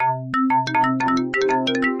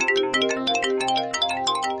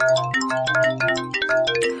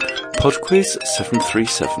PodQuiz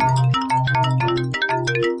 737.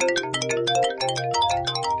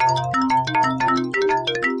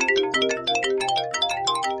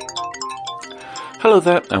 Hello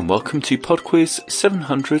there and welcome to PodQuiz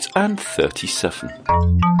 737.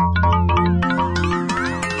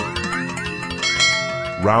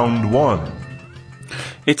 Round 1.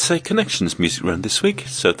 It's a Connections music round this week,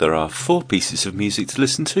 so there are 4 pieces of music to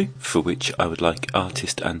listen to, for which I would like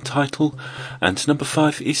artist and title, and number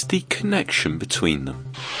 5 is the connection between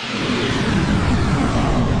them.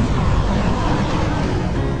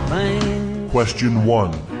 Question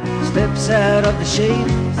 1. Steps out of the shade,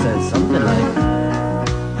 says something like,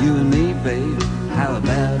 "You and me, babe, how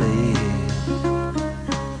about it?"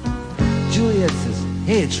 Juliet says,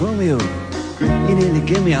 "Hey, it's Romeo. You nearly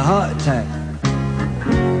gave me a heart attack."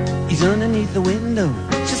 He's underneath the window,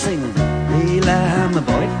 she's singing, "Leila, my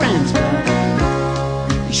boyfriend's back."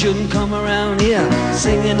 You shouldn't come around here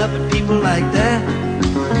singing up at people like that.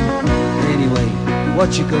 Anyway,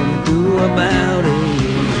 what you gonna do about it?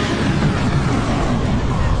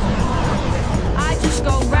 I just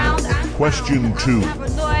go round and Question 2.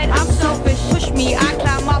 I'm selfish, push me, I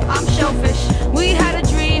climb up, I'm shellfish. We had a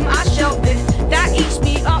dream, I shelved it. That eats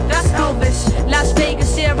me up, that's Elvis. Las Vegas,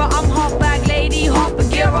 Sierra, I'm half bag lady, half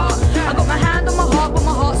Bagheera. I got my hand on my heart, but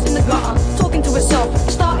my heart's in the gutter. Talking to itself,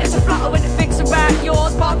 starting to flutter when it thinks about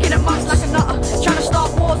yours. Barking at mutts like a nutter, trying to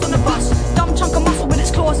start wars on the bus. Dumb chunk of muscle with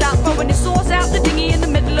its claws out, throwing its swords out the dinghy in the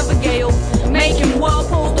middle of a gale. Making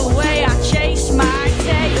whirlpools the way I chase my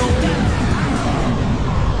tail.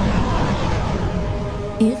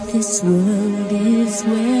 If this world is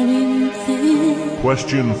wearing thin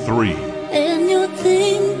Question 3. and you're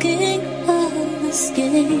thinking of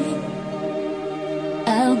escape,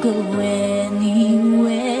 I'll go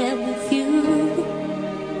anywhere with you.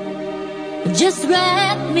 Just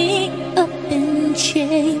wrap me up in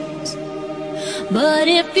chains. But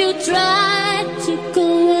if you try to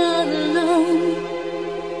go alone,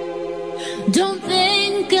 don't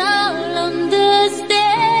think I'll understand.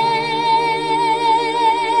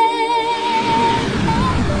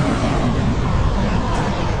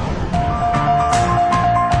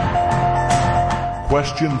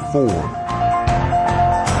 Question 4.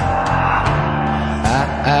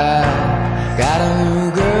 I got a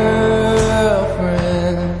new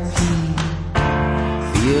girlfriend. He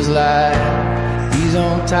feels like he's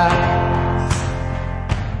on top,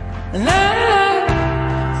 and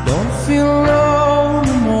I don't feel no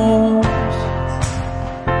remorse.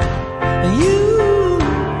 And you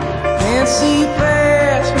can't see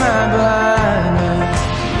past my blindness.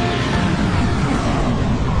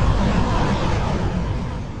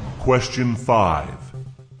 Question 5.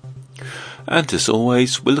 And as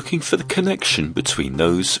always, we're looking for the connection between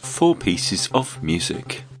those 4 pieces of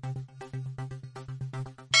music.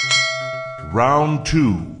 Round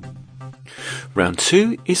 2. Round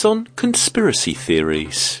 2 is on conspiracy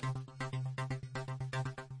theories.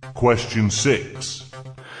 Question 6.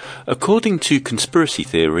 According to conspiracy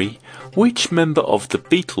theory, which member of the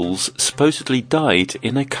Beatles supposedly died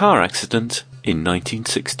in a car accident in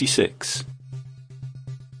 1966?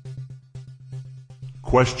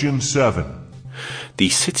 Question 7. The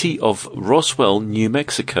city of Roswell, New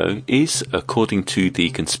Mexico is, according to the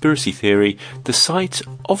conspiracy theory, the site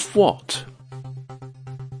of what?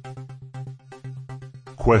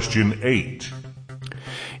 Question 8.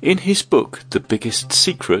 In his book, The Biggest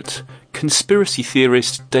Secret, conspiracy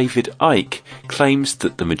theorist David Icke claims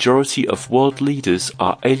that the majority of world leaders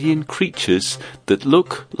are alien creatures that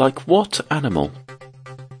look like what animal?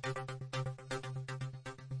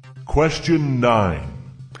 Question 9.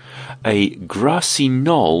 A grassy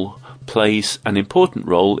knoll plays an important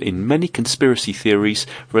role in many conspiracy theories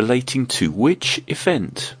relating to which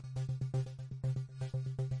event?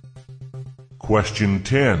 Question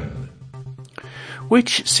 10.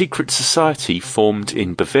 Which secret society formed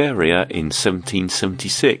in Bavaria in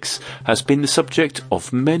 1776 has been the subject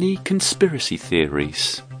of many conspiracy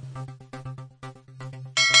theories?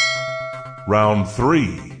 Round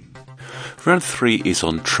 3. Round 3 is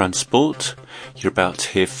on transport. You're about to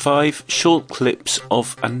hear 5 short clips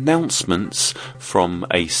of announcements from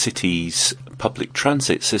a city's public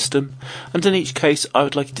transit system, and in each case I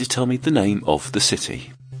would like you to tell me the name of the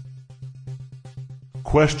city.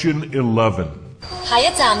 Question 11. 下一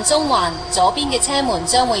站中環，左邊嘅車門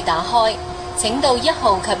將會打開，請到1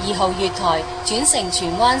號及2號月台轉乘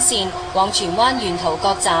荃灣線往荃灣沿途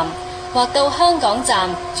各站，或到香港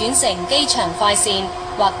站轉乘機場快線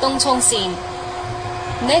或東涌線。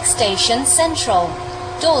Next station Central.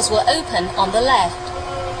 Doors will open on the left.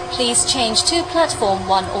 Please change to platform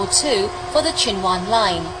 1 or 2 for the Chunwan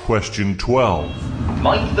line. Question 12.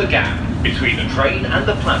 Mind the gap between the train and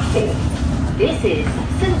the platform. This is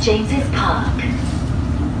St James's Park.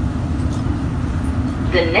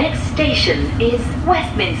 The next station is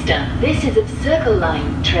Westminster. This is a Circle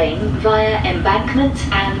Line train via Embankment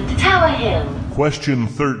and Tower Hill. Question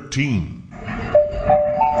 13.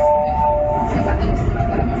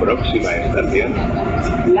 Próxima estación,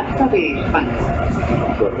 Plaza de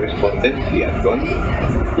España. Correspondencia con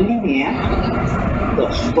línea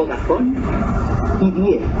 2 Vodafone y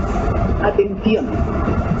 10. Atención,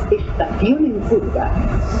 estación en curva.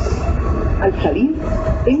 Al salir,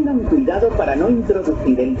 tengan cuidado para no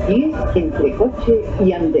introducir el pie entre coche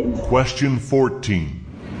y andén. Question 14.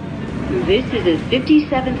 This is a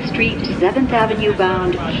 57th Street, 7th Avenue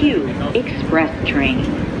bound Q Express train.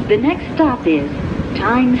 The next stop is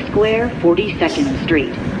Times Square, 42nd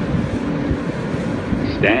Street.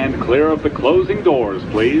 Stand clear of the closing doors,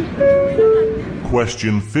 please.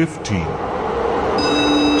 Question 15.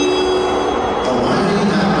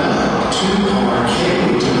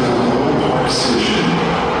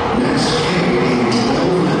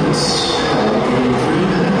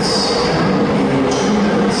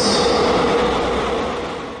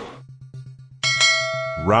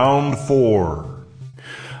 Round 4.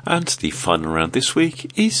 And the final round this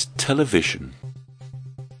week is television.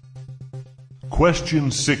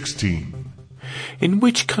 Question 16. In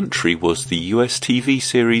which country was the US TV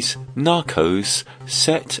series Narcos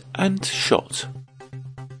set and shot?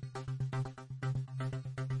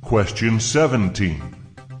 Question 17.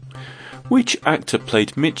 Which actor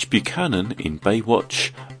played Mitch Buchanan in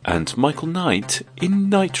Baywatch and Michael Knight in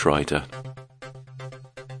Knight Rider?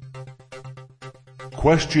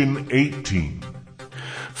 Question 18.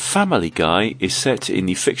 Family Guy is set in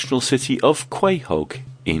the fictional city of Quahog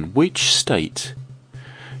in which state?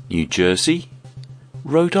 New Jersey,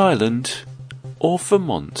 Rhode Island, or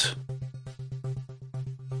Vermont?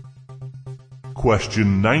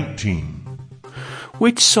 Question 19.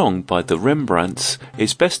 Which song by the Rembrandts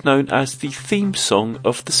is best known as the theme song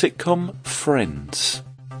of the sitcom Friends?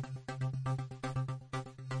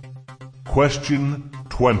 Question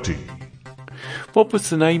 20. What was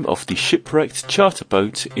the name of the shipwrecked charter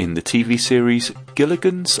boat in the TV series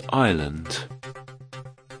Gilligan's Island?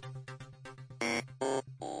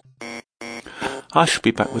 I shall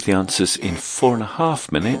be back with the answers in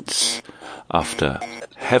 4.5 minutes after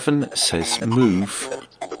Heaven Says Move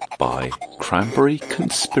by Cranberry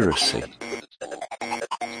Conspiracy.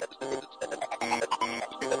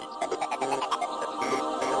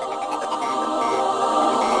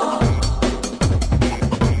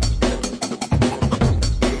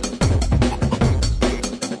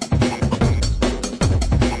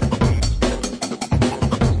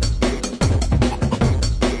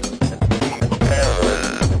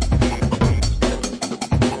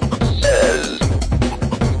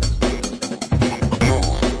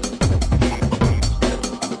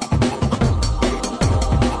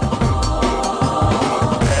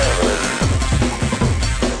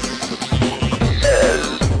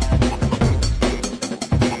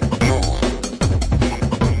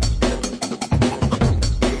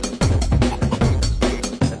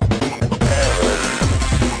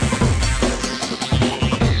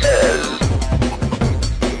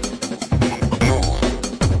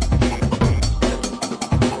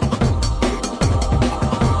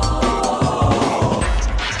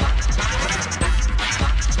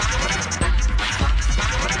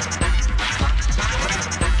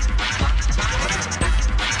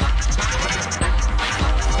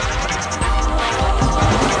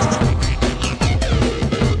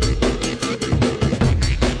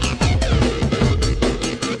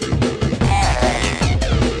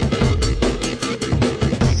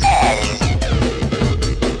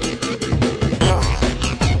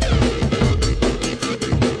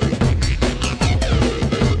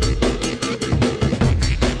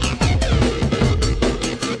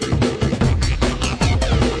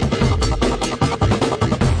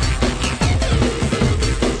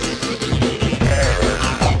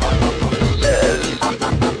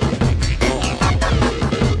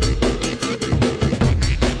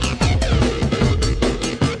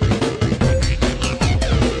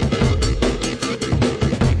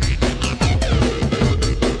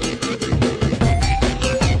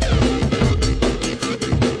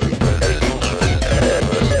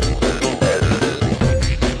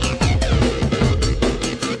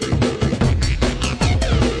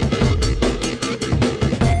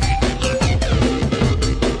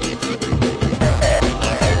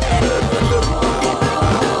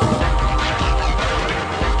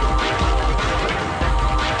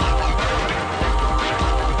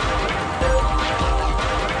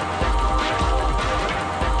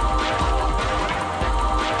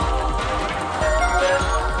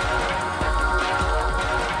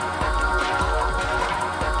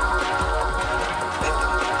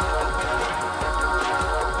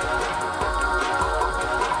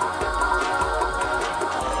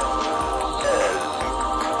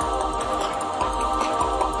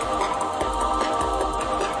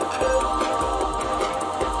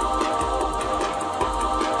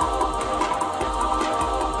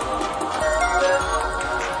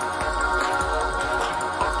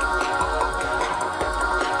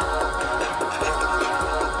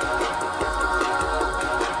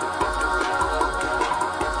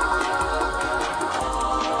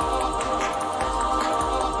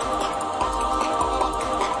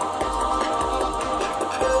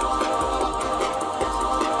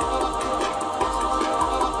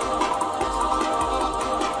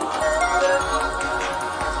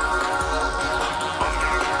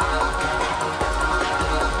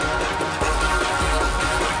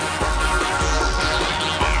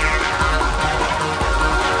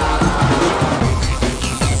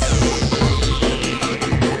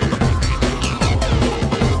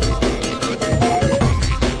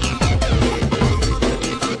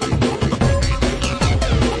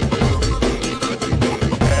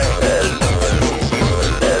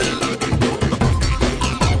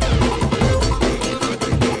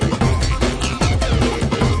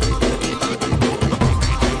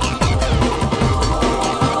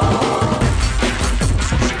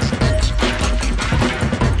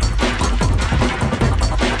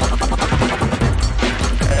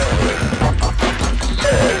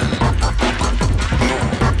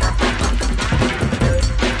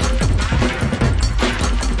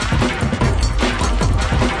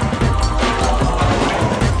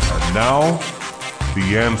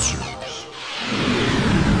 answers.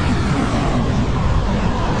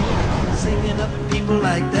 Singing up people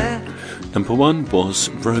like that. Number 1 was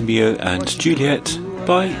Romeo and Juliet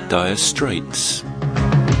by Dire Straits.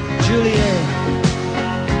 Juliet,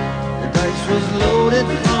 the dice was loaded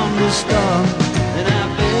from the start, and I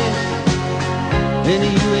bet, then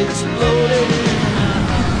you exploded in my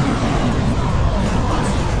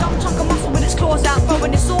heart. Dumb chunk of muscle with its claws out,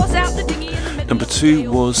 throwing its saws out the dinghy in the middle. Number 2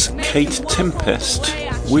 was Kate Tempest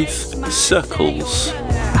with Circles.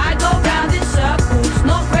 I go round in circles,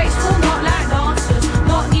 not graceful, not like dancers,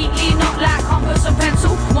 not neatly, not like compass and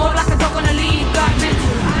pencil, more like a dog on a lead, like mental.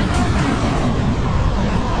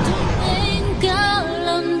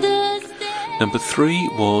 Number 3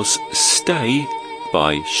 was Stay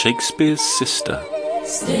by Shakespeare's Sister.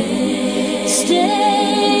 Stay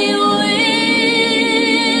with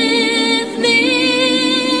me.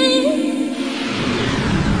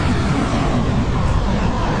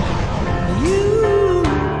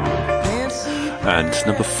 And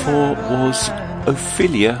number 4 was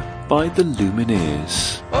Ophelia by the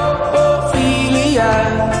Lumineers. Ophelia,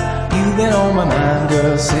 you've been on my mind,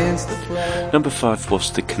 girl, since the Number 5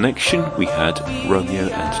 was The Connection. We had Romeo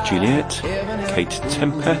and Juliet, Kate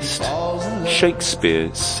Tempest,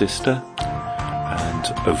 Shakespeare's Sister, and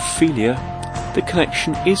Ophelia. The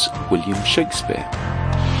Connection is William Shakespeare.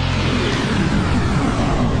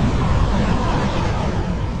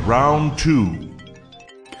 Round 2.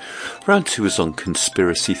 Round 2 is on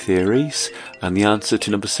conspiracy theories, and the answer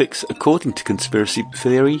to number 6, according to conspiracy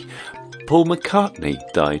theory, Paul McCartney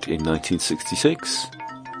died in 1966.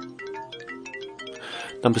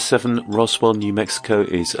 Number 7, Roswell, New Mexico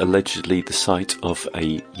is allegedly the site of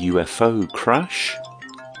a UFO crash.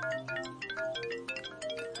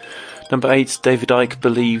 Number 8, David Icke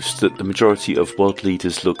believes that the majority of world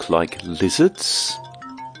leaders look like lizards.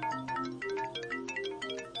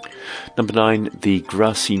 Number 9, the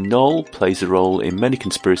grassy knoll plays a role in many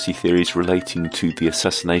conspiracy theories relating to the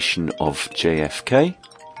assassination of JFK.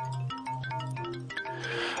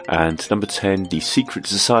 And number 10, the secret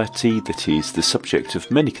society that is the subject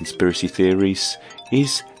of many conspiracy theories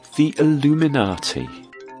is the Illuminati.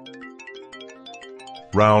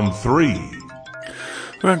 Round 3.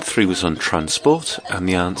 Round 3 was on transport, and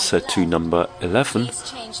the answer to number 11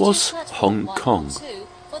 was Hong Kong.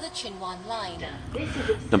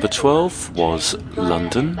 Number 12 was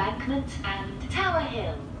London.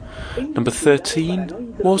 Number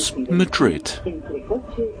 13 was Madrid.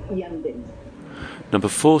 Number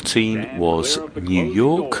 14 was New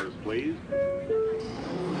York.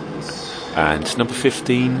 And number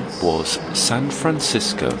 15 was San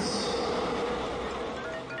Francisco.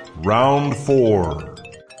 Round 4.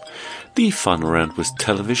 The final round was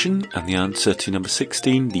television, and the answer to number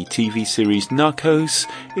 16, the TV series Narcos,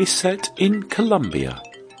 is set in Colombia.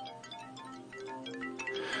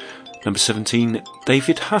 Number 17,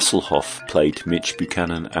 David Hasselhoff played Mitch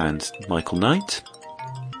Buchanan and Michael Knight.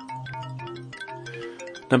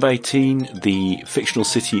 Number 18, the fictional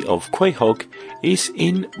city of Quahog is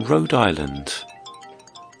in Rhode Island.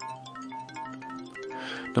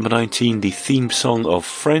 Number 19, the theme song of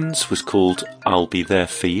Friends was called I'll Be There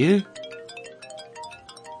For You.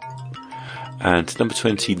 And number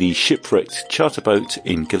 20, the shipwrecked charter boat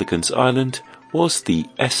in Gilligan's Island was the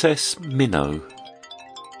SS Minnow.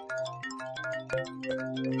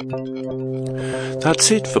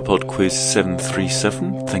 That's it for PodQuiz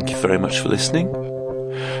 737. Thank you very much for listening.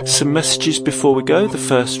 Some messages before we go. The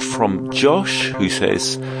first from Josh, who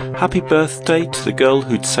says, "Happy birthday to the girl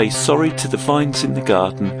who'd say sorry to the vines in the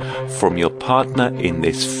garden from your partner in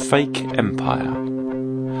this fake empire.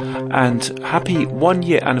 And happy 1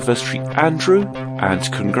 year anniversary, Andrew, and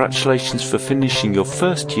congratulations for finishing your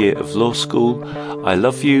first year of law school. I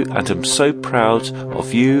love you and am so proud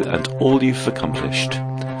of you and all you've accomplished.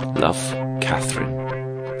 Love,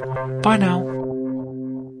 Catherine." Bye now.